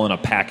role in a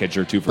package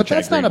or two for Chad But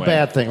that's not Greenway. a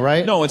bad thing,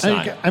 right? No, it's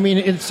not. I mean,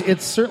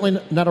 it's certainly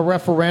not a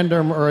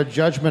referendum or a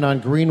judgment on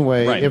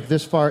Greenway if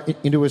this far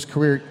into his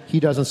career he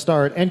doesn't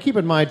start. And keep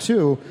in mind,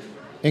 too,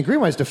 in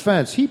Greenway's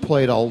defense, he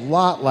played a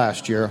lot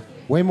last year,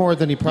 way more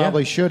than he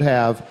probably should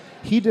have.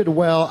 He did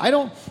well. I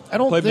don't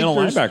Played think middle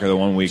there's, linebacker the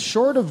 1 week.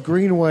 short of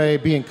Greenway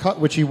being cut,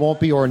 which he won't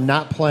be, or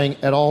not playing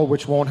at all,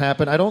 which won't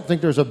happen, I don't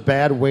think there's a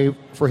bad way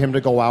for him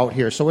to go out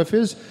here. So if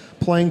his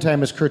playing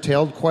time is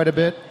curtailed quite a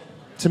bit,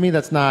 to me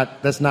that's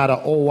not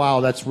a, oh, wow,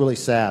 that's really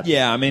sad.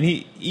 Yeah, I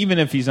mean, even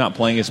if he's not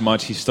playing as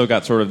much, he's still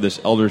got sort of this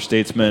elder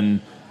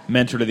statesman,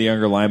 mentor to the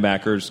younger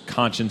linebackers,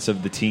 conscience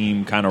of the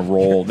team kind of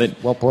role.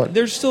 That well put.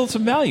 There's still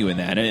some value in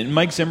that, and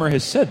Mike Zimmer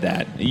has said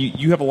that.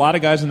 You have a lot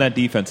of guys in that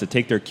defense that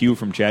take their cue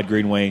from Chad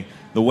Greenway,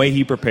 the way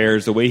he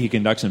prepares, the way he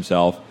conducts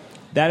himself.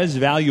 That is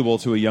valuable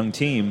to a young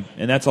team,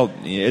 and that's all,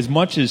 as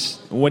much as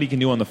what he can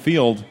do on the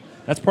field.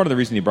 That's part of the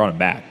reason he brought him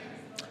back.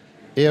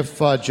 If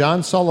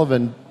John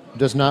Sullivan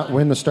does not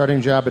win the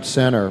starting job at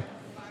center,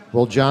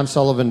 will John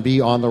Sullivan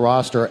be on the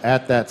roster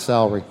at that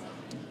salary?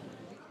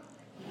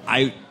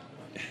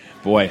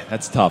 Boy,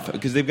 that's tough,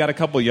 because they've got a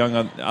couple young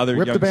other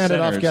Rip young the Bandit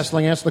centers. off,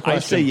 Gessling. Answer the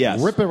question. I say yes.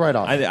 Rip it right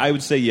off. I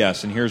would say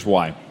yes, and here's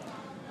why.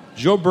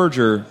 Joe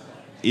Berger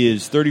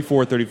is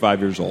 34,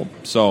 35 years old,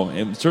 so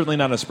certainly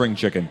not a spring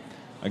chicken.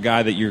 A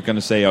guy that you're going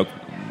to say,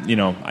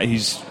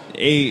 he's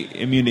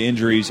A, immune to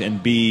injuries,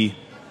 and B,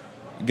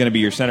 going to be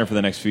your center for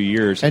the next few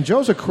years. And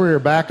Joe's a career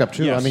backup,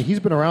 too. Yes. I mean,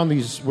 he's been around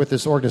with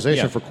this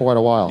organization for quite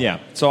a while. Yeah,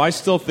 so I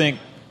still think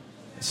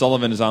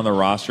Sullivan is on the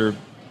roster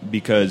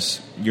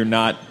because you're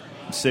not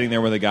sitting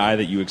there with a guy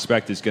that you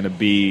expect is going to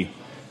be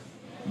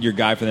your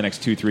guy for the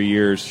next 2-3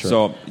 years. Sure.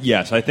 So,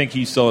 yes, I think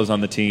he still is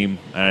on the team,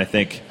 and I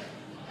think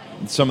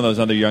some of those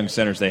other young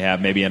centers they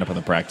have maybe end up on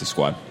the practice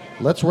squad.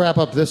 Let's wrap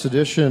up this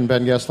edition,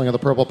 Ben Gessling, of the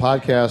Purple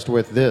Podcast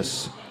with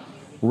this.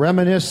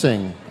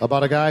 Reminiscing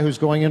about a guy who's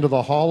going into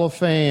the Hall of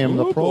Fame,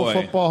 the Pro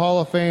Football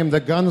Hall of Fame,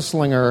 the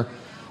gunslinger,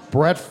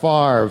 Brett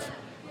Favre.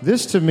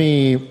 This, to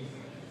me,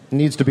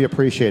 needs to be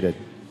appreciated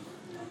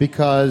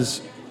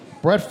because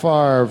Brett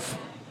Favre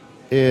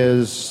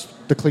is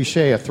the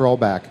cliche, a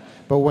throwback.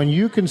 But when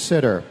you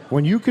consider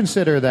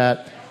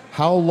that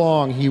how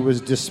long he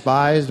was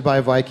despised by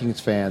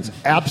Vikings fans,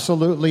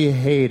 absolutely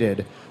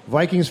hated,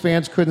 Vikings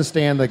fans couldn't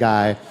stand the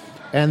guy,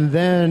 and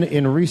then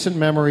in recent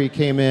memory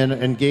came in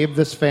and gave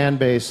this fan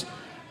base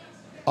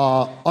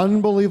an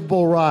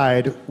unbelievable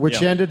ride,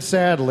 which ended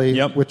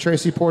sadly with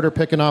Tracy Porter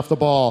picking off the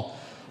ball.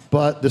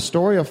 But the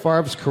story of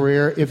Favre's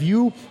career, if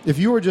you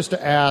were just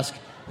to ask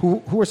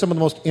who are some of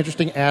the most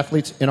interesting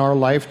athletes in our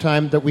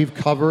lifetime that we've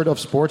covered of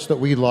sports that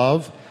we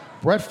love,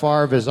 Brett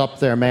Favre is up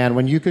there, man.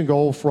 When you can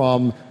go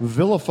from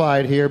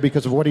vilified here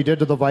because of what he did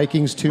to the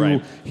Vikings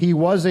to he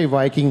was a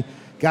Viking,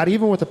 got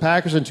even with the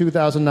Packers in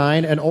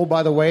 2009, and oh,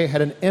 by the way,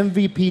 had an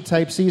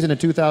MVP-type season in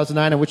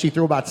 2009 in which he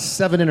threw about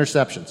 7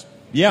 interceptions.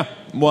 Yeah.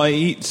 Well,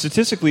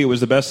 statistically, it was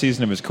the best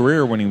season of his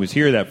career when he was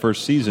here that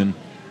first season.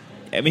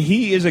 I mean,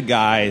 he is a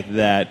guy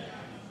that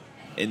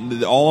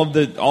all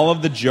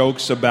of the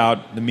jokes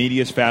about the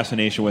media's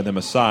fascination with him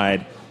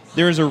aside,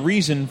 there is a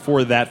reason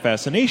for that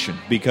fascination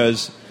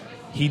because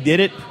he did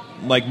it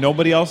like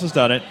nobody else has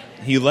done it.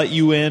 He let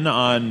you in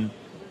on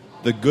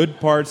the good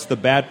parts, the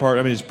bad part.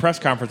 I mean, his press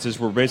conferences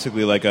were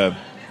basically like a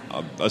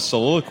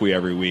soliloquy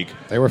every week.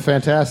 They were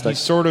fantastic. He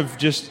sort of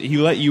he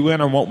let you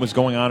in on what was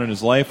going on in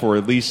his life, or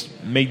at least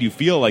made you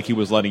feel like he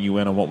was letting you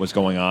in on what was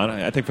going on.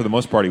 I think for the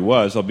most part he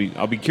was. I'll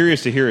be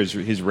curious to hear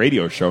his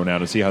radio show now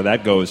to see how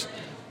that goes.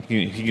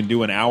 He can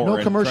do an hour.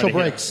 No commercial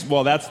breaks.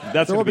 Well, that's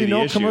there will be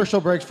no issue.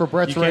 Commercial breaks for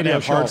Brett's radio show. You can't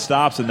have hard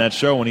stops in that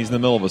show when he's in the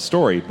middle of a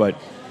story, but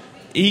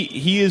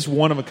he is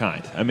one of a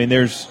kind. I mean,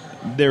 there's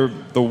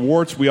the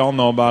warts we all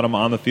know about him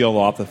on the field,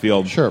 off the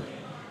field. Sure.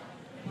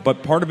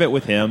 But part of it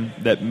with him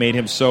that made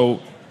him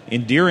so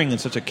endearing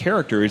and such a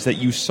character is that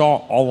you saw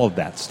all of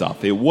that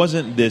stuff. It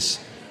wasn't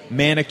this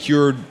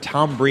manicured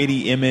Tom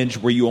Brady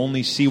image where you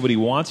only see what he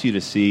wants you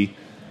to see.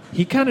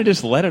 he kind of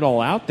just let it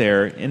all out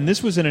there. And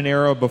this was in an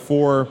era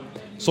before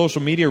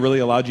social media really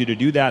allowed you to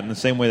do that in the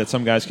same way that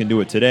some guys can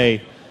do it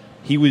today.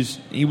 He was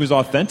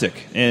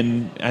authentic,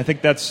 and I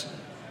think that's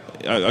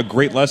a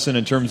great lesson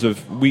in terms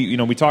of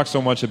we talk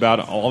so much about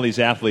all these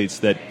athletes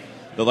that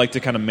like to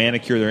kind of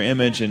manicure their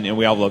image, and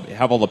we all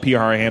have all the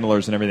PR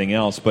handlers and everything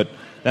else, but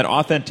that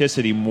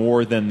authenticity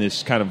more than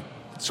this kind of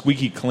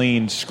squeaky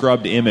clean,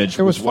 scrubbed image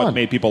was what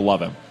made people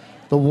love him.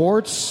 The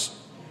warts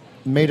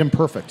made him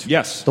perfect.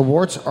 Yes. The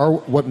warts are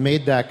what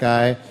made that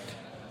guy.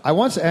 I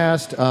once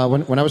asked,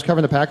 when I was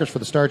covering the Packers for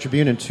the Star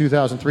Tribune in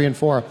 2003 and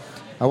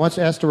 2004, I once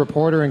asked a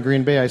reporter in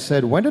Green Bay, I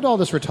said, when did all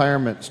this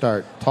retirement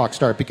talk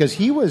start? Because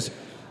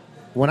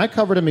when I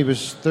covered him, he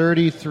was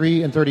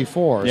 33 and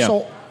 34. Yeah.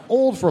 So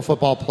old for a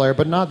football player,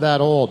 but not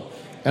that old.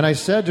 And I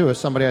said to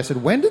somebody, I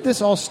said, when did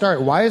this all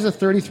start? Why is a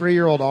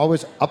 33-year-old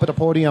always up at a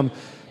podium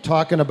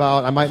talking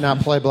about, I might not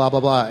play, blah, blah,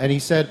 blah? And he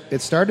said,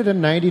 it started in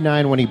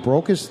 99 when he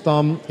broke his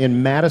thumb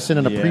in Madison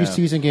in a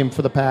preseason game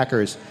for the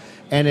Packers.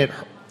 And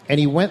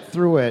he went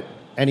through it,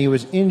 and he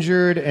was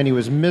injured, and he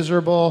was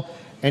miserable,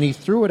 and he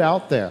threw it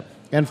out there.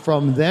 And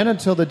from then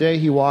until the day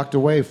he walked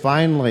away,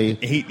 finally,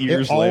 8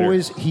 years later,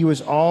 he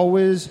was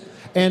always,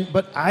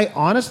 but I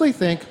honestly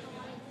think,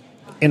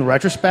 in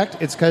retrospect,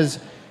 it's because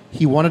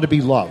he wanted to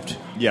be loved.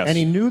 Yes. And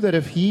he knew that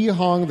if he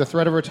hung the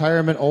threat of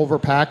retirement over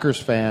Packers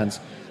fans,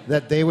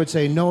 that they would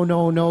say,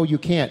 no, you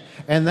can't.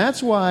 And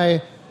that's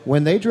why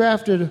when they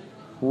drafted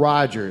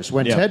Rodgers,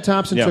 when Ted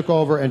Thompson took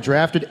over and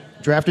drafted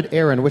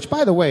Aaron, which,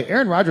 by the way,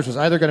 Aaron Rodgers was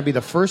either going to be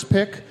the first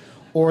pick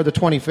or the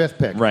 25th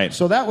pick. Right.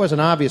 So that was an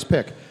obvious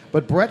pick.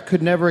 But Brett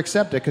could never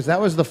accept it because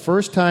that was the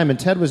first time, and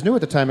Ted was new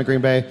at the time in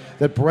Green Bay,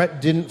 that Brett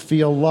didn't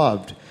feel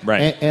loved.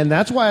 Right. And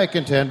that's why I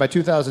contend by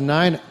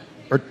 2009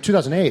 or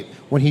 2008,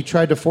 when he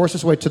tried to force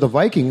his way to the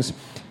Vikings,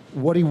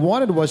 what he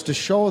wanted was to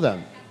show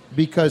them,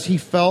 because he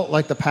felt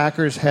like the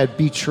Packers had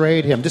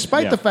betrayed him.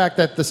 Despite the fact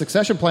that the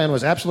succession plan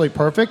was absolutely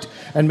perfect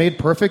and made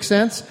perfect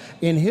sense,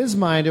 in his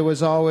mind it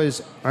was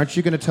always, aren't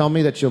you going to tell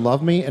me that you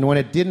love me? And when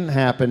it didn't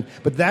happen,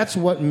 but that's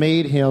what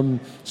made him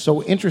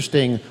so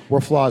interesting,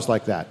 were flaws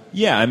like that.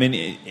 Yeah, I mean,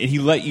 he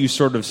let you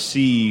sort of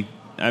see,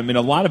 I mean,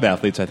 a lot of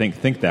athletes, I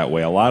think that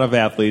way. A lot of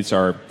athletes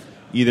are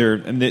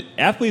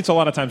athletes a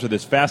lot of times are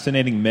this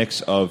fascinating mix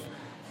of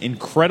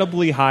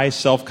incredibly high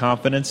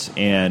self-confidence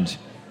and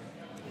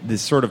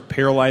this sort of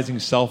paralyzing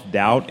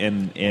self-doubt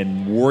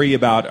and worry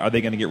about, are they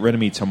going to get rid of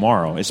me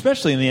tomorrow?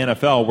 Especially in the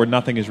NFL where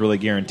nothing is really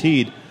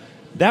guaranteed.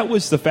 That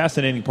was the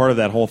fascinating part of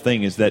that whole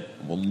thing, is that,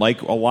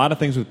 like a lot of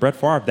things with Brett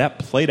Favre, that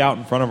played out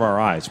in front of our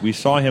eyes. We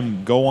saw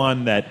him go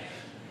on that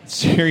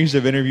series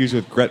of interviews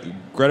with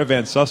Greta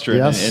Van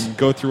Susteren and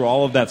go through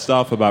all of that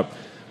stuff about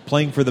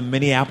playing for the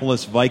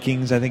Minneapolis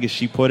Vikings, I think as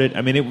she put it.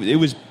 I mean, it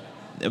was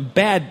a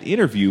bad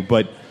interview,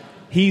 but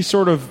he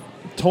sort of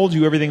told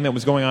you everything that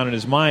was going on in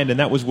his mind, and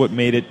that was what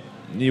made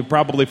it,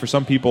 probably for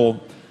some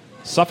people,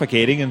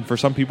 suffocating, and for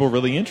some people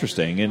really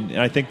interesting. And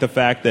I think the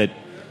fact that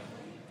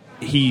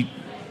he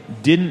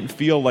didn't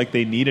feel like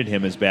they needed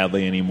him as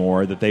badly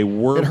anymore, that they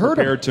were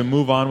prepared to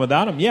move on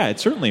without him, it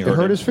certainly hurt him. It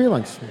hurt his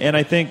feelings. And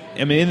I think,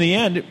 in the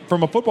end,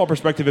 from a football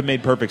perspective, it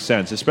made perfect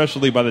sense,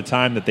 especially by the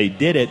time that they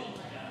did it.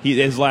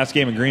 His last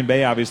game in Green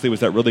Bay, obviously, was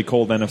that really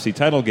cold NFC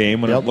title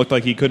game when it looked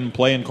like he couldn't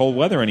play in cold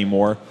weather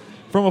anymore.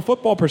 From a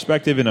football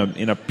perspective,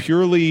 in a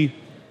purely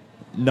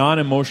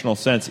non-emotional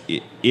sense,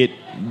 it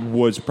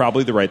was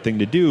probably the right thing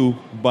to do,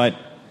 but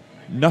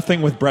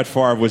nothing with Brett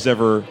Favre was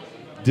ever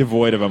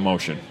devoid of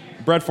emotion.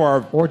 Brett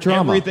Favre, or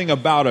drama. Everything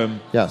about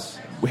him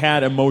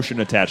had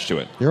emotion attached to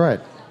it. You're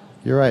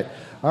right.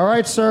 All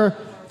right, sir.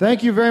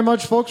 Thank you very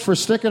much, folks, for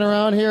sticking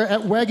around here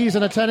at Weggies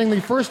and attending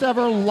the first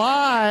ever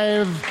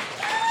live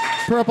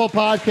Purple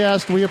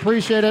Podcast. We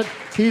appreciate it.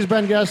 He's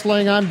Ben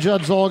Gessling. I'm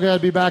Judd Zolga. I'll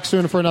be back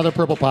soon for another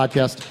Purple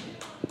Podcast.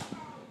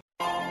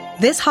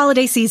 This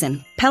holiday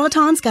season,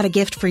 Peloton's got a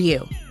gift for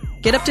you.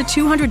 Get up to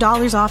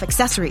 $200 off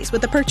accessories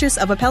with the purchase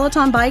of a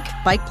Peloton bike,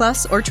 Bike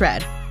Plus, or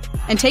Tread.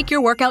 And take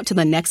your workout to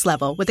the next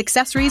level with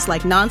accessories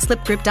like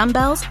non-slip grip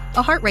dumbbells,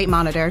 a heart rate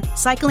monitor,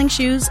 cycling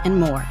shoes, and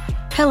more.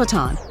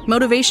 Peloton,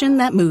 motivation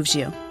that moves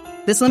you.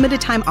 This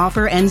limited time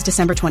offer ends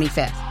December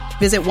 25th.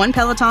 Visit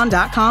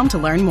onepeloton.com to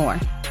learn more.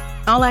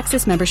 All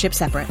access membership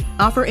separate.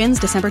 Offer ends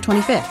December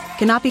 25th.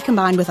 Cannot be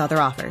combined with other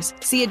offers.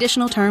 See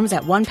additional terms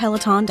at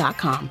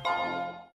onepeloton.com.